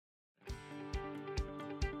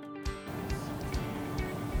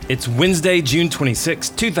It's Wednesday, June 26,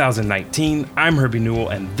 2019. I'm Herbie Newell,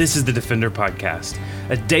 and this is the Defender Podcast,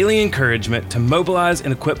 a daily encouragement to mobilize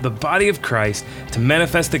and equip the body of Christ to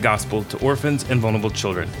manifest the gospel to orphans and vulnerable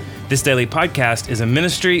children. This daily podcast is a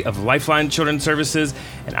ministry of Lifeline Children's Services,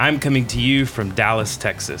 and I'm coming to you from Dallas,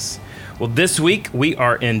 Texas. Well, this week we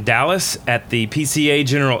are in Dallas at the PCA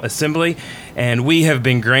General Assembly, and we have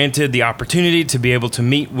been granted the opportunity to be able to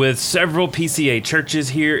meet with several PCA churches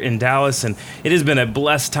here in Dallas, and it has been a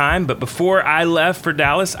blessed time. But before I left for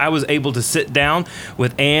Dallas, I was able to sit down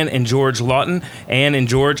with Ann and George Lawton. Ann and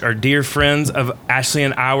George are dear friends of Ashley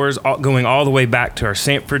and ours, going all the way back to our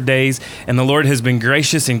Sanford days, and the Lord has been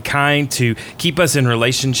gracious and kind to keep us in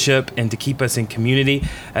relationship and to keep us in community.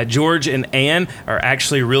 George and Ann are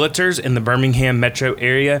actually realtors in the Birmingham metro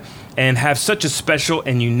area and have such a special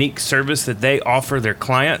and unique service that they offer their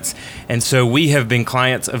clients. And so we have been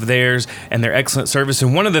clients of theirs and their excellent service.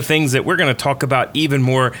 And one of the things that we're going to talk about even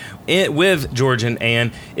more with George and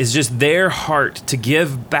Ann is just their heart to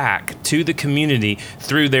give back to the community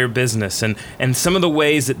through their business, and some of the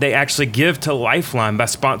ways that they actually give to Lifeline by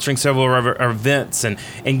sponsoring several of our events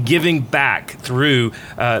and giving back through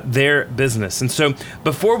their business. And so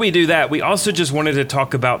before we do that, we also just wanted to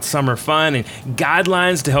talk about summer fun and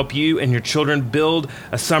guidelines to help you and your children build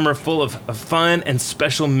a summer full of fun and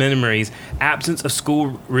special memories, absence of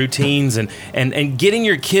school routines, and getting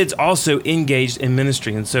your kids also engaged in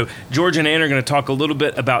ministry. And so George and Ann are going to talk a little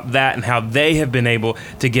bit about that and how they have been able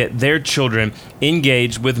to get their children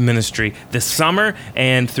engaged with ministry this summer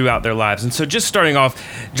and throughout their lives. And so just starting off,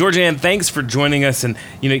 George and Ann, thanks for joining us. And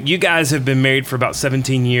you guys have been married for about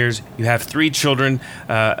 17 years. You have 3 children,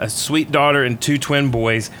 a sweet daughter and 2 twin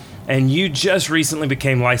boys. And you just recently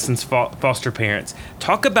became licensed foster parents.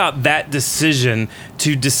 Talk about that decision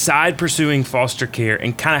to decide pursuing foster care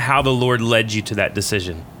and kind of how the Lord led you to that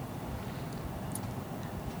decision.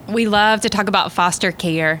 We love to talk about foster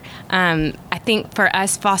care. I think for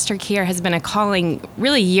us, foster care has been a calling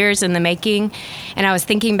really years in the making. And I was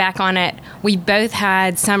thinking back on it, we both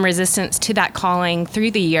had some resistance to that calling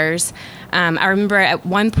through the years. I remember at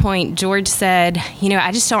one point, George said,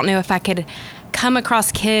 I just don't know if I could come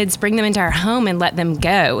across kids, bring them into our home and let them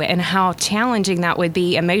go, and how challenging that would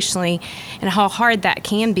be emotionally and how hard that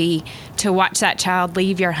can be to watch that child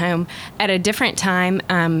leave your home. At a different time,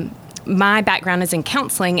 my background is in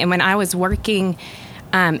counseling, and when I was working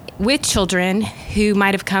with children who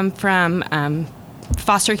might have come from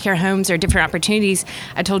foster care homes or different opportunities,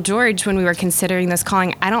 I told George when we were considering this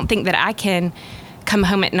calling, I don't think that I can come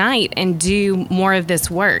home at night and do more of this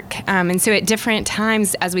work. And so at different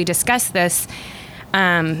times as we discussed this,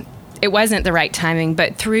 it wasn't the right timing,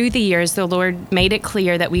 but through the years, the Lord made it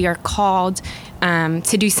clear that we are called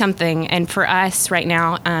to do something. And for us right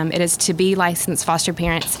now, it is to be licensed foster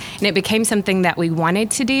parents. And it became something that we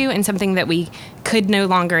wanted to do and something that we could no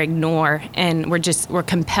longer ignore. And we're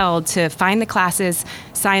compelled to find the classes,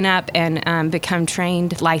 sign up, and become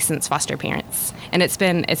trained licensed foster parents. And it's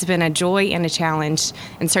been a joy and a challenge,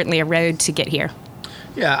 and certainly a road to get here.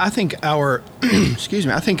 Yeah, I think our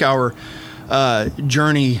our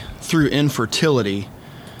journey through infertility,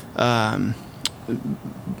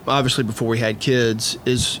 obviously before we had kids,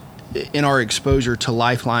 is in our exposure to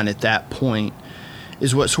Lifeline at that point,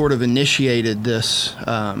 is what sort of initiated this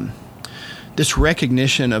this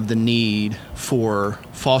recognition of the need for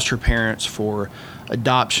foster parents, for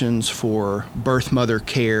adoptions, for birth mother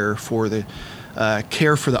care, for the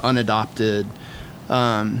care for the unadopted,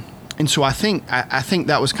 and so I think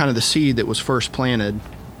that was kind of the seed that was first planted,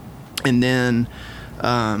 and then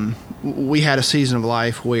we had a season of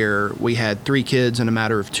life where we had 3 kids in a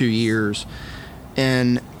matter of 2 years,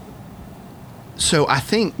 and so I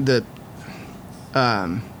think that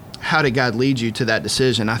how did God lead you to that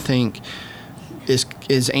decision? I think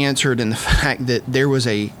is answered in the fact that there was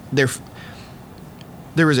a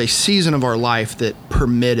season of our life that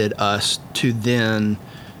permitted us to then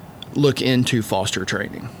look into foster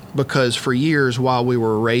training, because for years while we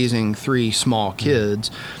were raising 3 small kids,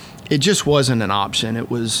 it just wasn't an option. It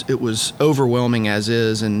was overwhelming as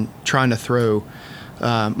is, and trying to throw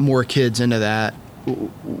more kids into that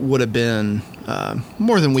would have been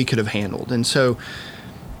more than we could have handled. And so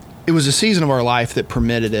it was a season of our life that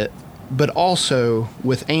permitted it. But also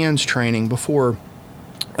with Ann's training, before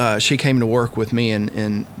she came to work with me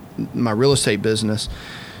in my real estate business,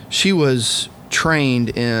 she was trained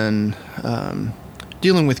in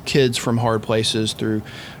dealing with kids from hard places through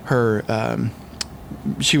her.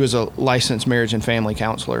 She was a licensed marriage and family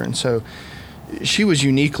counselor, and so she was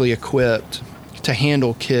uniquely equipped to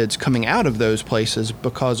handle kids coming out of those places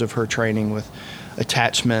because of her training with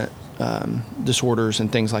attachment disorders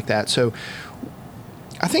and things like that. So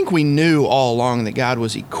I think we knew all along that God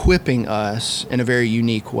was equipping us in a very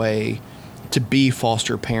unique way to be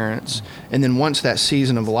foster parents. And then once that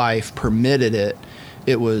season of life permitted it,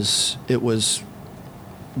 it was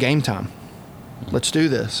game time. Let's do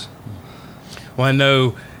this. Well, I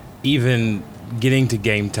know even getting to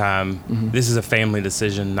game time, this is a family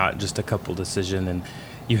decision, not just a couple decision. And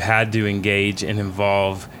you had to engage and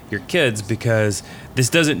involve your kids because this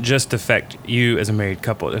doesn't just affect you as a married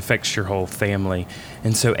couple, it affects your whole family.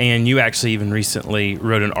 And so, Anne, you actually even recently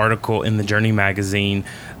wrote an article in the Journey magazine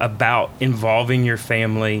about involving your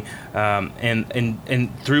family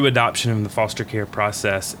and through adoption in the foster care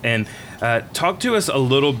process. And talk to us a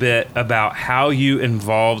little bit about how you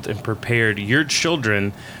involved and prepared your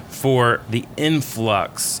children for the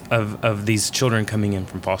influx of these children coming in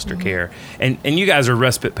from foster care. And you guys are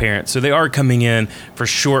respite parents, so they are coming in for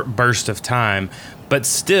short bursts of time, but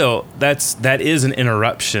still that is an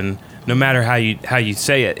interruption. No matter how you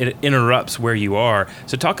say it, it interrupts where you are.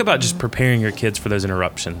 So talk about just preparing your kids for those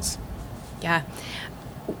interruptions. Yeah.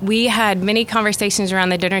 We had many conversations around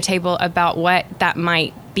the dinner table about what that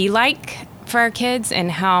might be like for our kids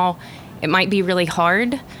and how it might be really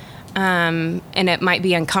hard. And it might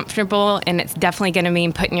be uncomfortable, and it's definitely going to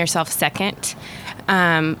mean putting yourself second.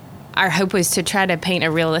 Our hope was to try to paint a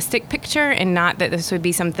realistic picture and not that this would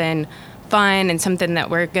be something fun and something that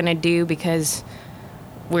we're going to do because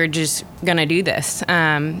we're just going to do this.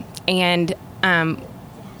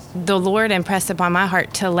 The Lord impressed upon my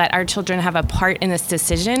heart to let our children have a part in this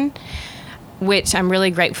decision, which I'm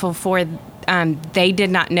really grateful for. They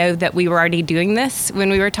did not know that we were already doing this when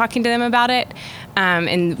we were talking to them about it.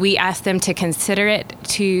 And we asked them to consider it,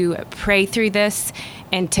 to pray through this,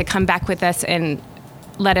 and to come back with us and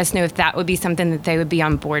let us know if that would be something that they would be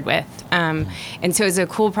on board with. And so it was a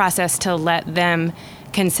cool process to let them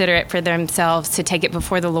consider it for themselves, to take it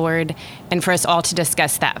before the Lord, and for us all to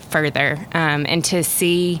discuss that further, and to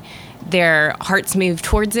see their hearts move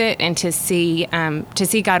towards it, and to see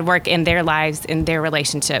God work in their lives, in their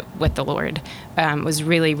relationship with the Lord, was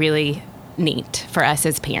really, really neat for us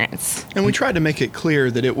as parents. And we tried to make it clear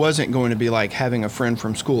that it wasn't going to be like having a friend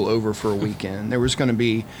from school over for a weekend. There was going to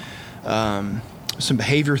be some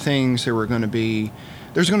behavior things. There's going to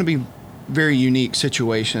be very unique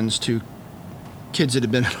situations to kids that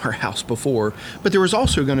have been in our house before, but there was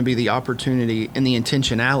also going to be the opportunity and the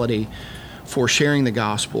intentionality for sharing the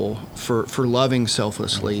gospel, for loving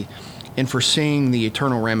selflessly, and for seeing the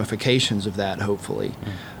eternal ramifications of that, hopefully.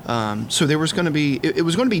 So there was going to be, it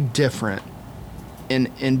was going to be different,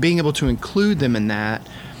 and being able to include them in that,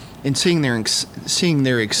 and seeing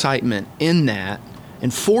their excitement in that,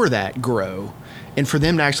 and for that grow, and for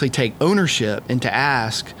them to actually take ownership and to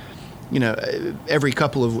ask, every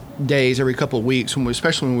couple of days, every couple of weeks,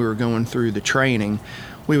 especially when we were going through the training,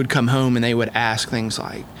 we would come home and they would ask things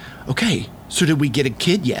like, okay, so did we get a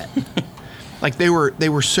kid yet? Like they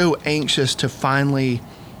were so anxious to finally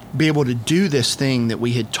be able to do this thing that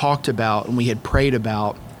we had talked about and we had prayed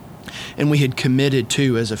about and we had committed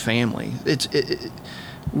to as a family. It's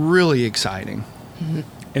really exciting. Mm-hmm.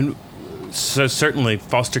 And so certainly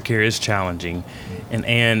foster care is challenging.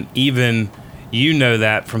 And even you know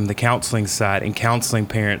that from the counseling side and counseling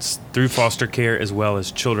parents through foster care as well as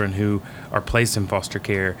children who are placed in foster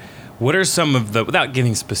care. What are some of the, without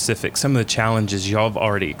getting specific, some of the challenges y'all have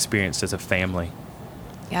already experienced as a family?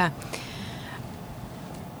 Yeah.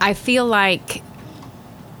 I feel like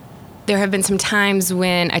there have been some times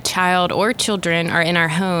when a child or children are in our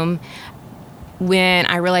home when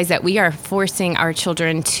I realize that we are forcing our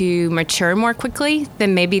children to mature more quickly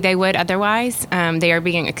than maybe they would otherwise. They are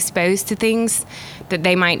being exposed to things that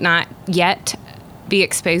they might not yet be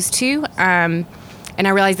exposed to. And I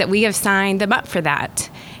realize that we have signed them up for that.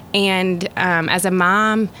 And as a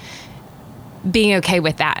mom, being okay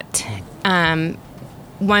with that.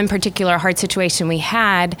 One particular hard situation we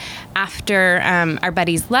had after our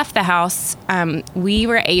buddies left the house, we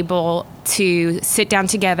were able to sit down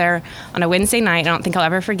together on a Wednesday night, I don't think I'll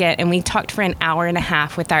ever forget, and we talked for an hour and a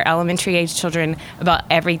half with our elementary age children about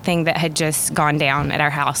everything that had just gone down at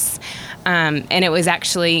our house. And it was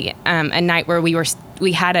actually a night where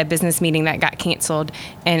we had a business meeting that got canceled,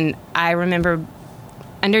 and I remember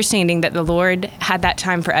understanding that the Lord had that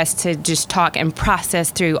time for us to just talk and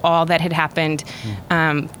process through all that had happened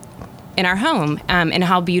in our home, and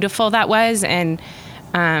how beautiful that was, and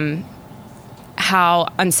how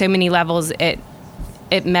on so many levels it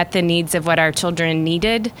met the needs of what our children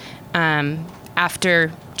needed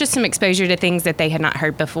after just some exposure to things that they had not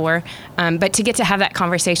heard before. But to get to have that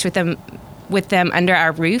conversation with them under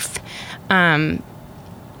our roof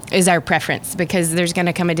is our preference, because there's going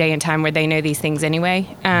to come a day and time where they know these things anyway.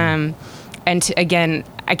 And and again,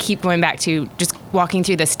 I keep going back to just walking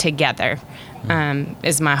through this together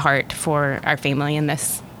is my heart for our family in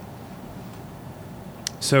this.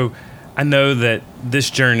 So I know that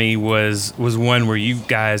this journey was one where you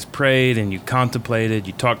guys prayed and you contemplated,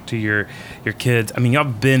 you talked to your kids. I mean, y'all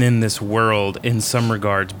been in this world in some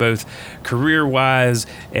regards, both career-wise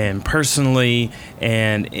and personally,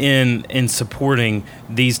 and in supporting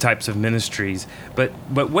these types of ministries. But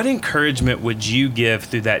what encouragement would you give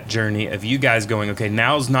through that journey of you guys going, okay,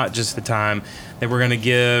 now's not just the time that we're going to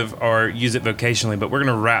give or use it vocationally, but we're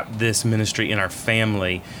going to wrap this ministry in our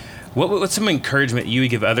family? What's some encouragement you would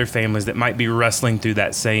give other families that might be wrestling through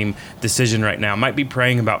that same decision right now, might be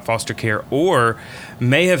praying about foster care, or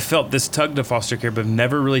may have felt this tug to foster care but have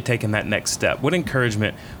never really taken that next step? What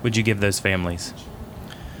encouragement would you give those families?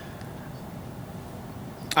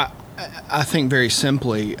 I think very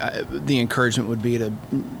simply, the encouragement would be to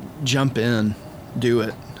jump in, do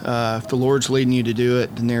it. If the Lord's leading you to do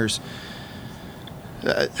it, then there's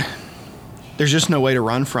just no way to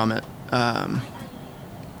run from it.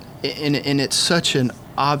 And it's such an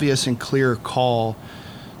obvious and clear call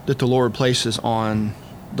that the Lord places on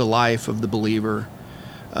the life of the believer.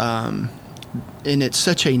 And it's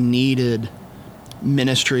such a needed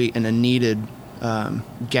ministry and a needed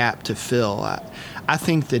gap to fill. I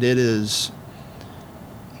think that it is.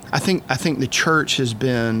 I think the church has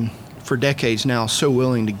been for decades now so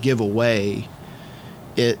willing to give away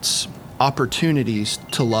its opportunities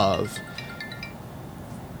to love,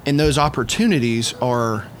 and those opportunities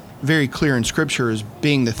are very clear in Scripture as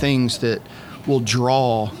being the things that will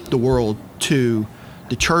draw the world to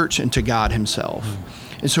the church and to God Himself.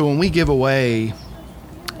 And so when we give away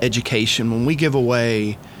education, when we give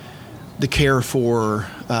away the care for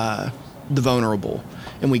the vulnerable,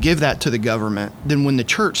 and we give that to the government, then when the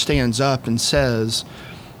church stands up and says,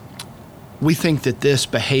 we think that this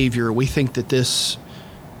behavior, we think that this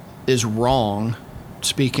is wrong,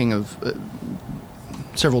 speaking of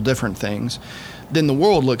several different things, then the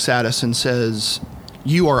world looks at us and says,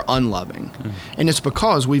 you are unloving. And it's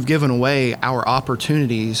because we've given away our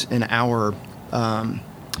opportunities and our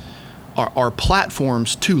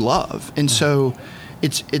platforms to love. And so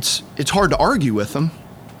it's hard to argue with them.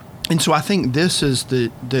 And so I think this is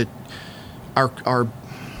our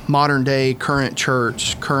modern day, current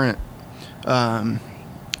church, current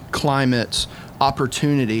climate's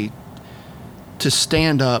opportunity to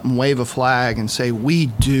stand up and wave a flag and say, we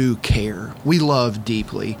do care. We love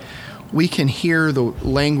deeply. We can hear the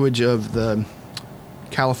language of the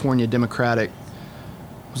California Democratic,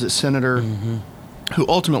 was it Senator, who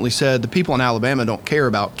ultimately said the people in Alabama don't care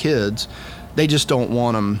about kids. They just don't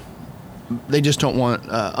want them. They just don't want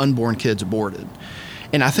unborn kids aborted.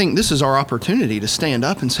 And I think this is our opportunity to stand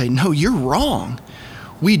up and say, no, you're wrong.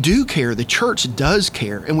 We do care. The church does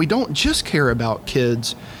care. And we don't just care about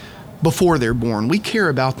kids before they're born. We care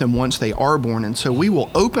about them once they are born. And so we will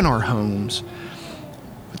open our homes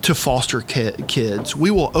to foster kids. We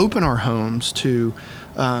will open our homes to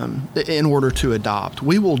in order to adopt.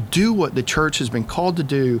 We will do what the church has been called to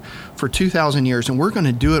do for 2,000 years, and we're going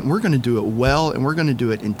to do it, and we're going to do it well, and we're going to do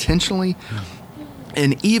it intentionally.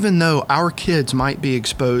 And even though our kids might be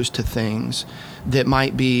exposed to things that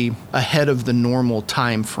might be ahead of the normal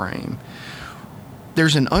time frame,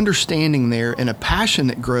 there's an understanding there and a passion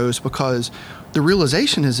that grows, because the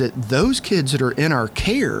realization is that those kids that are in our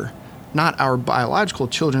care, not our biological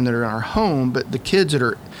children that are in our home, but the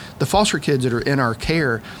foster kids that are in our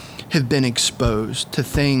care, have been exposed to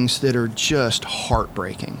things that are just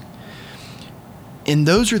heartbreaking. And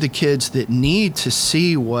those are the kids that need to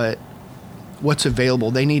see what's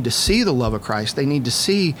available. They need to see the love of Christ. They need to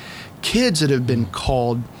see kids that have been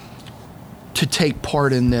called to take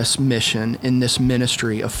part in this mission, in this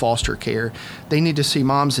ministry of foster care. They need to see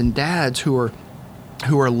moms and dads who are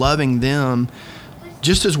loving them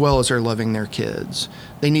just as well as they're loving their kids.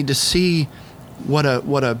 They need to see what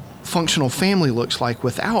a functional family looks like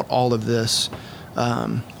without all of this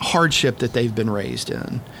hardship that they've been raised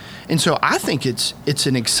in. And so I think it's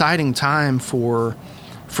an exciting time for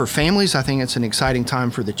families. I think it's an exciting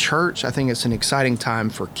time for the church. I think it's an exciting time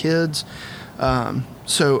for kids.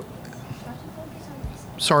 So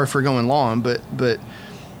sorry for going long, but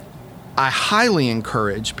I highly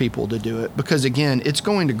encourage people to do it, because again, it's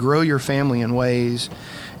going to grow your family in ways,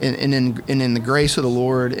 and in the grace of the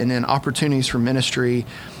Lord, and in opportunities for ministry.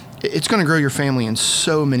 It's going to grow your family in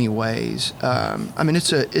so many ways. I mean,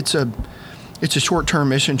 it's a short-term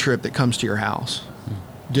mission trip that comes to your house.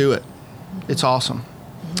 Do it. It's awesome.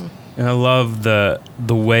 And I love the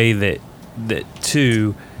way that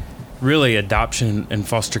too, really adoption and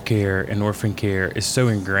foster care and orphan care is so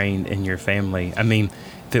ingrained in your family. I mean,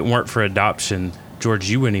 if it weren't for adoption, George,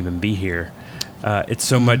 you wouldn't even be here. It's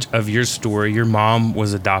so much of your story. Your mom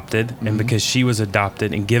was adopted, and because she was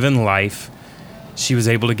adopted and given life, she was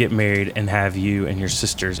able to get married and have you and your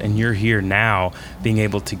sisters, and you're here now being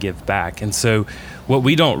able to give back. And so what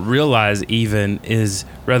we don't realize even is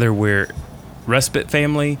whether we're respite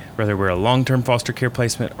family, whether we're a long-term foster care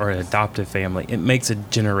placement or an adoptive family, it makes a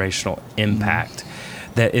generational impact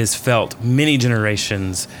that is felt many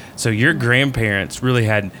generations. So your grandparents really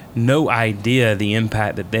had no idea the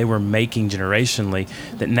impact that they were making generationally,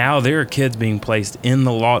 that now there are kids being placed in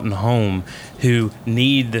the Lawton home who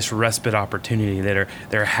need this respite opportunity, that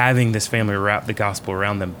they're having this family wrap the gospel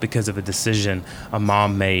around them because of a decision a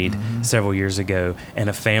mom made several years ago and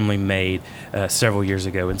a family made several years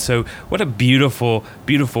ago. And so what a beautiful,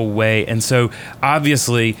 beautiful way. And so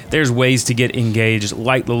obviously there's ways to get engaged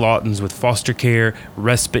like the Lawtons with foster care,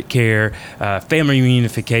 respite care, family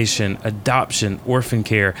reunification, adoption, orphan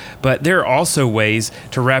care. But there are also ways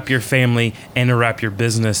to wrap your family and to wrap your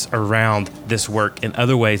business around this work in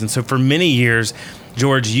other ways. And so for many years,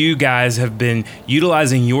 George, you guys have been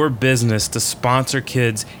utilizing your business to sponsor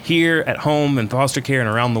kids here at home and foster care and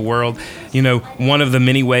around the world. You know, one of the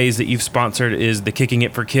many ways that you've sponsored is the Kicking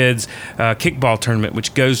It for Kids kickball tournament,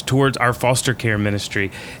 which goes towards our foster care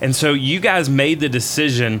ministry. And so you guys made the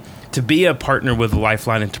decision to be a partner with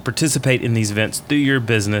Lifeline and to participate in these events through your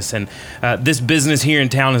business. And this business here in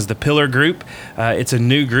town is the Pillar Group. It's a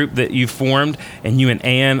new group that you formed, and you and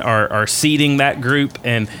Ann are seeding that group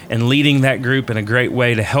and leading that group in a great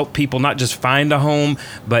way to help people not just find a home,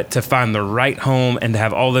 but to find the right home and to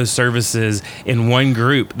have all those services in one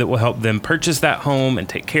group that will help them purchase that home and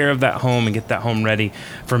take care of that home and get that home ready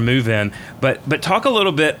for move-in. But talk a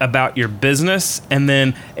little bit about your business and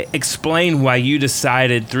then explain why you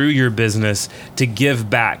decided through your business to give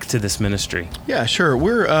back to this ministry. Yeah, sure.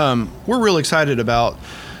 We're real excited about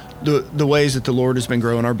the ways that the Lord has been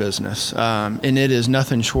growing our business, and it is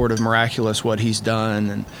nothing short of miraculous what He's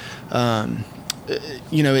done. And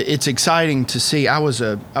it's exciting to see. I was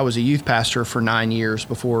a youth pastor for 9 years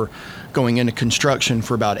before going into construction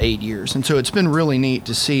for about 8 years, and so it's been really neat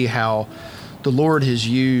to see how the Lord has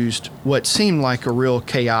used what seemed like a real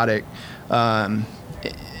chaotic time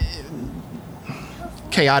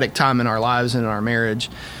in our lives and in our marriage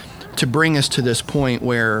to bring us to this point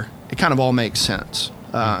where it kind of all makes sense.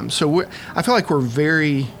 So I feel like we're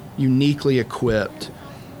very uniquely equipped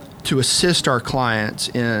to assist our clients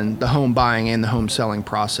in the home buying and the home selling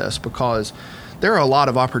process, because there are a lot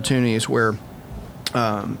of opportunities where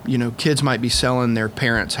kids might be selling their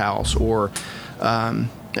parents' house, or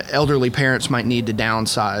elderly parents might need to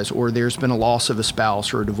downsize, or there's been a loss of a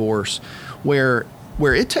spouse or a divorce where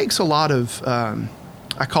it takes a lot of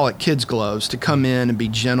I call it kids' gloves to come in and be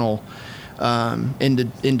gentle,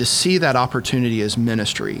 and to see that opportunity as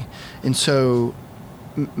ministry. And so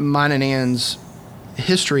mine and Ann's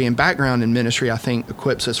history and background in ministry, I think,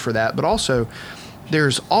 equips us for that. But also,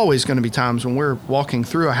 there's always going to be times when we're walking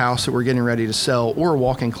through a house that we're getting ready to sell, or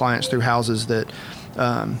walking clients through houses that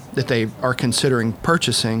they are considering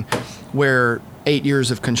purchasing, where 8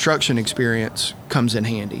 years of construction experience comes in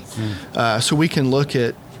handy. So we can look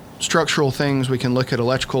at structural things, we can look at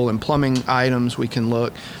electrical and plumbing items, we can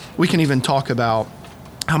even talk about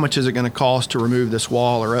how much is it going to cost to remove this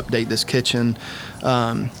wall or update this kitchen,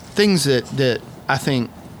 things that I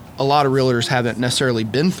think a lot of realtors haven't necessarily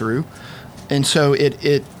been through. And so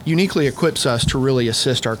it uniquely equips us to really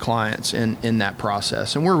assist our clients in that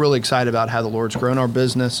process. And we're really excited about how the Lord's grown our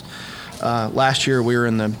business. Last year we were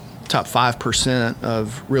in the top 5%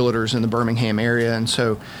 of realtors in the Birmingham area. And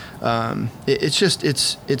so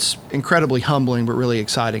it's incredibly humbling, but really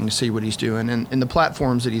exciting to see what He's doing and the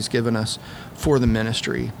platforms that He's given us for the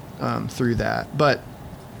ministry through that. But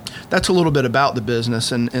that's a little bit about the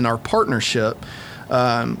business, and our partnership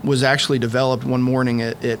was actually developed one morning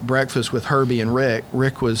at breakfast with Herbie and Rick.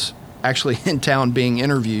 Rick was actually in town being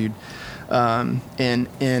interviewed, and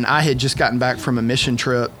I had just gotten back from a mission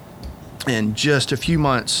trip, and just a few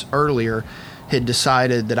months earlier had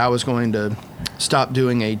decided that I was going to stop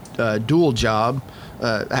doing a dual job,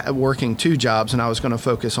 working two jobs, and I was going to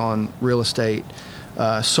focus on real estate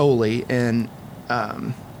solely. And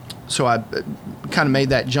so I kind of made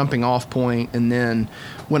that jumping off point, and then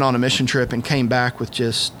went on a mission trip and came back with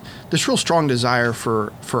just this real strong desire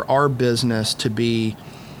for our business to be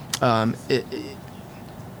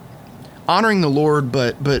honoring the Lord,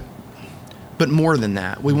 but more than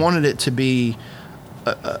that. We wanted it to be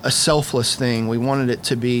a selfless thing. We wanted it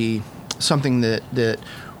to be something that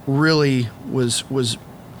really was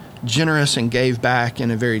generous and gave back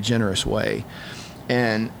in a very generous way.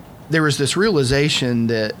 And there was this realization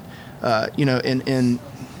that, in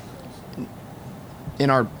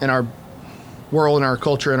our world, in our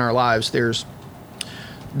culture, in our lives, there's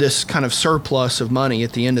this kind of surplus of money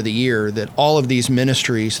at the end of the year that all of these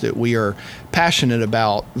ministries that we are passionate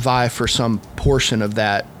about vie for some portion of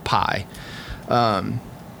that pie.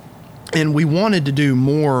 And we wanted to do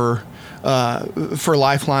more for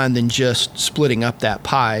Lifeline than just splitting up that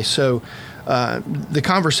pie. So the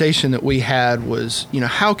conversation that we had was,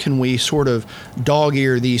 how can we sort of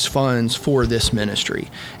dog-ear these funds for this ministry?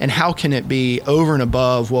 And how can it be over and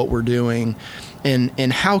above what we're doing?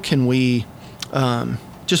 And how can we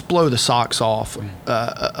just blow the socks off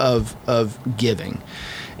of giving?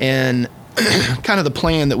 And kind of the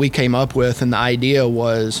plan that we came up with, and the idea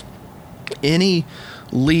was any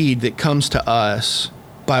lead that comes to us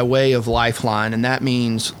by way of Lifeline, and that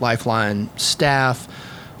means Lifeline staff,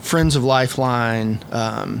 friends of Lifeline,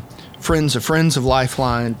 friends of friends of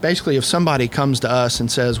Lifeline. Basically, if somebody comes to us and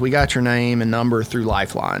says, we got your name and number through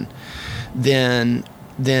Lifeline, then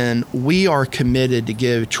we are committed to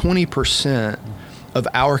give 20% of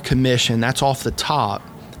our commission, that's off the top,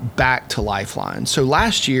 back to Lifeline. So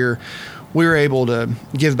last year, we were able to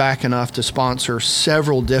give back enough to sponsor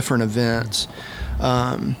several different events.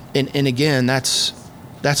 And again, that's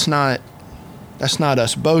not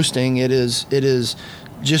us boasting. It is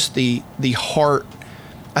just the heart.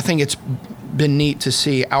 I think it's been neat to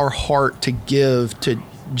see our heart to give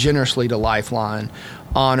generously to Lifeline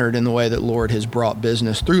honored in the way that Lord has brought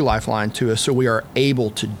business through Lifeline to us, so we are able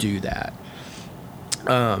to do that.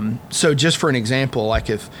 So just for an example, like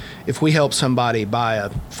if we help somebody buy a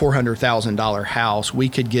 $400,000 house, we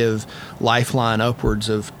could give Lifeline upwards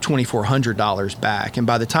of $2,400 back. And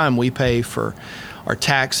by the time we pay for our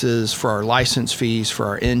taxes, for our license fees, for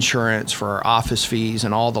our insurance, for our office fees,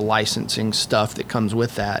 and all the licensing stuff that comes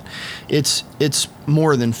with that, it's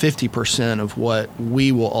more than 50% of what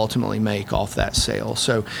we will ultimately make off that sale.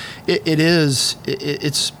 So it's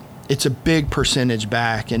a big percentage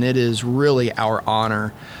back, and it is really our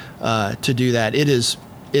honor to do that. It's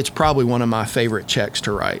probably one of my favorite checks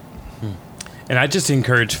to write. And I just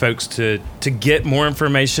encourage folks to get more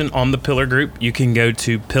information on the Pillar Group. You can go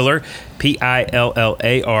to Pillar,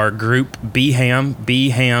 Pillar Group,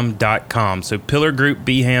 BHAM.com. So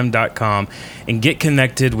pillargroupbham.com, and get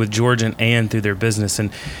connected with George and Ann through their business.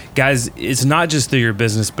 And guys, it's not just through your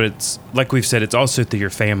business, but it's, like we've said, it's also through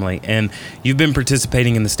your family. And you've been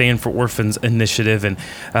participating in the Stand for Orphans initiative. And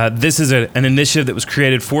this is an initiative that was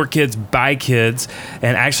created for kids by kids.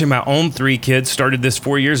 And actually, my own 3 kids started this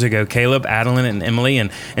 4 years ago, Caleb, Adeline, and Emily.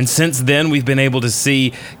 And since then, we've been able to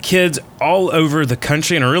see kids all over the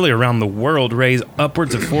country and really around the world raise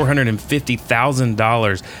upwards of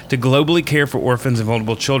 $450,000 to globally care for orphans and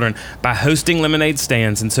vulnerable children by hosting lemonade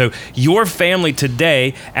stands. And so your family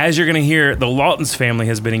today, as you're going to hear, the Lawton's family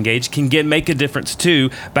has been engaged, can make a difference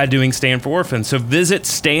too by doing Stand for Orphans. So visit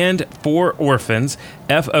Stand for Orphans,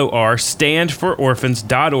 FOR,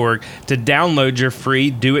 standfororphans.org to download your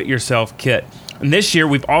free do-it-yourself kit. And this year,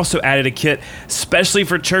 we've also added a kit specially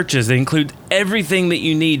for churches that includes everything that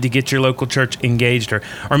you need to get your local church engaged, or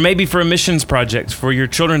maybe for a missions project for your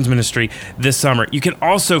children's ministry this summer. You can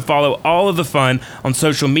also follow all of the fun on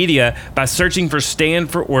social media by searching for Stand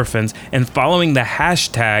for Orphans and following the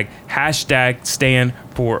hashtag Stand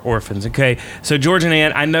for Orphans. Okay, so George and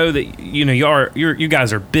Ann, I know that you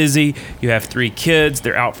guys are busy. You have 3 kids.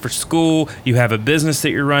 They're out for school. You have a business that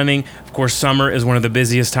you're running. Of course, summer is one of the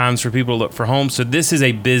busiest times for people to look for homes. So this is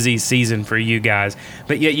a busy season for you guys.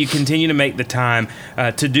 But yet you continue to make the time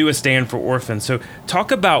to do a Stand for Orphans. So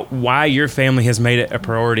talk about why your family has made it a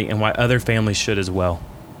priority and why other families should as well.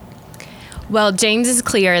 Well, James is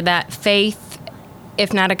clear that faith,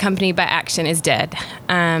 if not accompanied by action, is dead.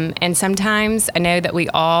 And sometimes I know that we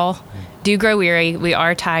all do grow weary. We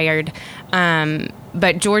are tired.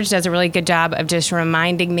 But George does a really good job of just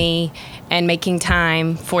reminding me and making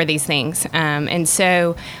time for these things. And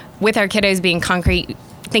so with our kiddos being concrete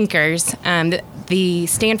thinkers, the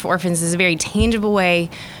Stand for Orphans is a very tangible way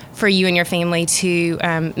for you and your family to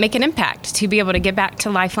make an impact, to be able to give back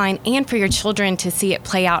to Lifeline, and for your children to see it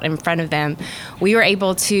play out in front of them. We were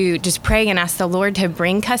able to just pray and ask the Lord to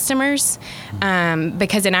bring customers,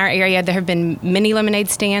 because in our area there have been many lemonade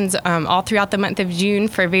stands all throughout the month of June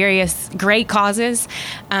for various great causes.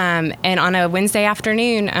 And on a Wednesday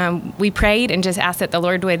afternoon, we prayed and just asked that the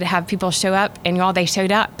Lord would have people show up, and y'all, they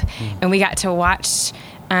showed up. And we got to watch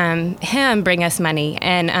him bring us money.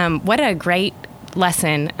 And what a great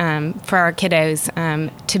lesson for our kiddos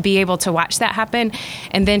to be able to watch that happen,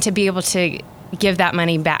 and then to be able to give that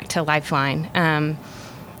money back to Lifeline.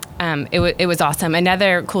 it was awesome.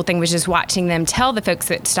 Another cool thing was just watching them tell the folks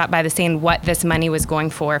that stopped by the stand what this money was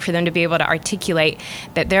going for them to be able to articulate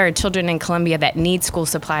that there are children in Columbia that need school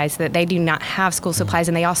supplies, that they do not have school supplies,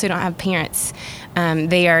 and they also don't have parents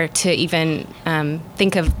there to even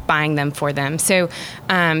think of buying them for them. So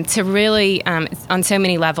to really, on so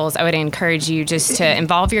many levels, I would encourage you just to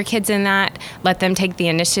involve your kids in that, let them take the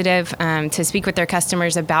initiative to speak with their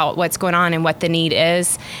customers about what's going on and what the need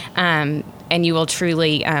is, and you will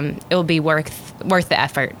truly, it will be worth the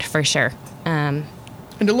effort for sure. And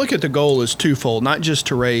to look at the goal is twofold, not just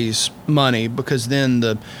to raise money, because then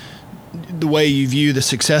the way you view the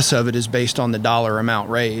success of it is based on the dollar amount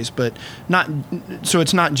raised, but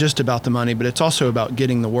it's not just about the money, but it's also about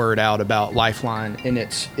getting the word out about Lifeline and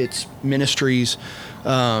its ministries.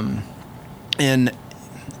 And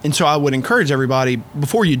so I would encourage everybody,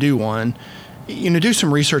 before you do one, do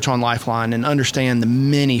some research on Lifeline and understand the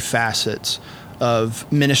many facets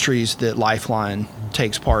of ministries that Lifeline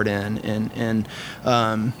takes part in.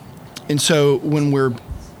 And so when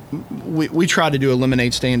we try to do a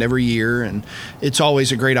lemonade stand every year, and it's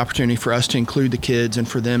always a great opportunity for us to include the kids and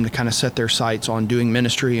for them to kind of set their sights on doing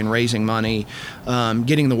ministry and raising money,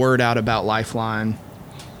 getting the word out about Lifeline.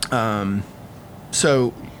 But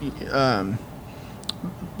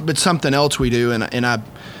something else we do, and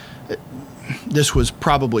this was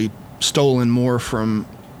probably stolen more from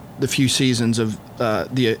the few seasons of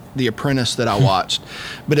The Apprentice that I watched,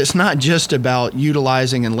 but it's not just about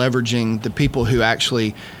utilizing and leveraging the people who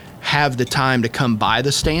actually have the time to come by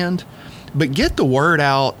the stand, but get the word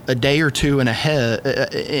out a day or two in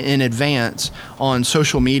advance on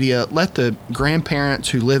social media. Let the grandparents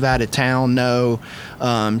who live out of town know.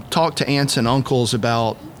 Talk to aunts and uncles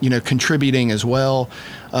about contributing as well.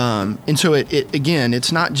 And so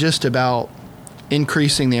it's not just about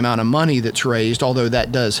increasing the amount of money that's raised, although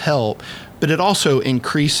that does help, but it also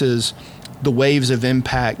increases the waves of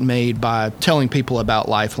impact made by telling people about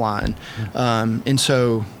Lifeline. And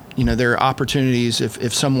so, there are opportunities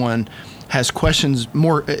if someone has questions,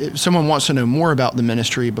 if someone wants to know more about the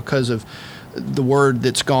ministry because of the word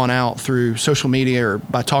that's gone out through social media or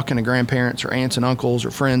by talking to grandparents or aunts and uncles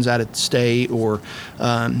or friends out of state or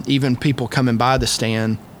even people coming by the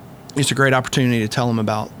stand, it's a great opportunity to tell them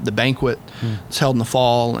about the banquet that's held in the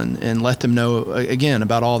fall and let them know, again,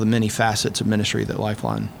 about all the many facets of ministry that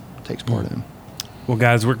Lifeline takes part in. Well,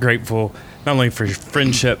 guys, we're grateful not only for your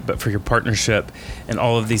friendship, but for your partnership and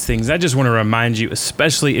all of these things. I just want to remind you,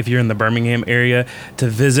 especially if you're in the Birmingham area, to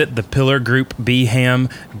visit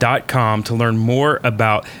thepillargroupbham.com to learn more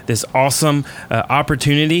about this awesome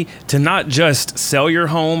opportunity to not just sell your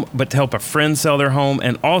home, but to help a friend sell their home,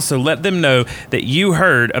 and also let them know that you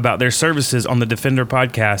heard about their services on the Defender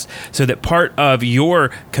podcast so that part of your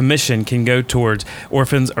commission can go towards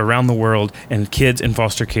orphans around the world and kids in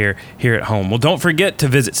foster care here at home. Well, don't forget to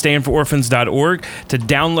visit standfororphans.org to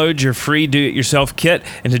download your free do-it-yourself kit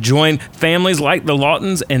and to join families like the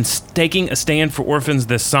Laughtons in taking a stand for orphans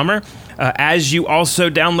this summer. As you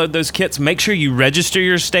also download those kits, make sure you register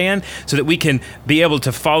your stand so that we can be able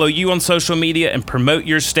to follow you on social media and promote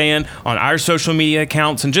your stand on our social media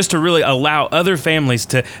accounts, and just to really allow other families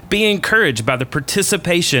to be encouraged by the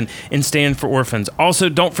participation in Stand for Orphans. Also,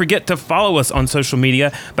 don't forget to follow us on social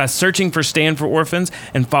media by searching for Stand for Orphans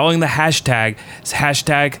and following the hashtag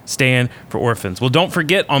Stand for Orphans. Well, don't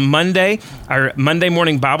forget, on Monday, our Monday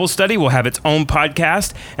morning Bible study will have its own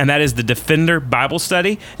podcast, and that is the Defender Bible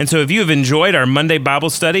Study. And so if you have enjoyed our Monday Bible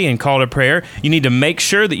study and call to prayer, you need to make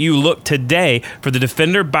sure that you look today for the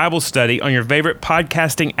Defender Bible Study on your favorite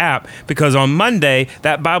podcasting app, because on Monday,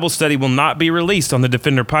 that Bible study will not be released on the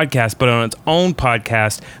Defender podcast, but on its own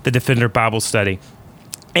podcast, the Defender Bible Study.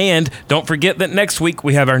 And don't forget that next week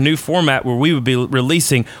we have our new format where we will be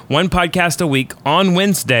releasing one podcast a week on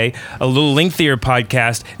Wednesday, a little lengthier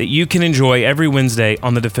podcast that you can enjoy every Wednesday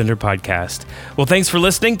on the Defender Podcast. Well, thanks for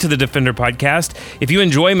listening to the Defender Podcast. If you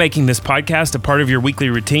enjoy making this podcast a part of your weekly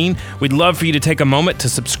routine, we'd love for you to take a moment to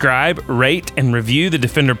subscribe, rate, and review the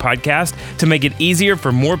Defender Podcast to make it easier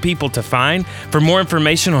for more people to find. For more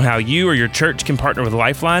information on how you or your church can partner with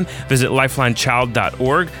Lifeline, visit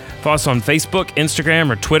lifelinechild.org. Follow us on Facebook,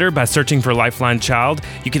 Instagram, or Twitter by searching for Lifeline Child.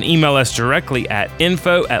 You can email us directly at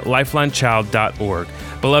info@lifelinechild.org.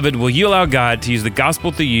 Beloved, will you allow God to use the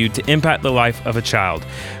gospel through you to impact the life of a child?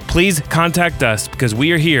 Please contact us because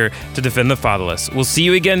we are here to defend the fatherless. We'll see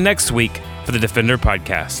you again next week for the Defender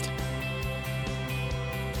Podcast.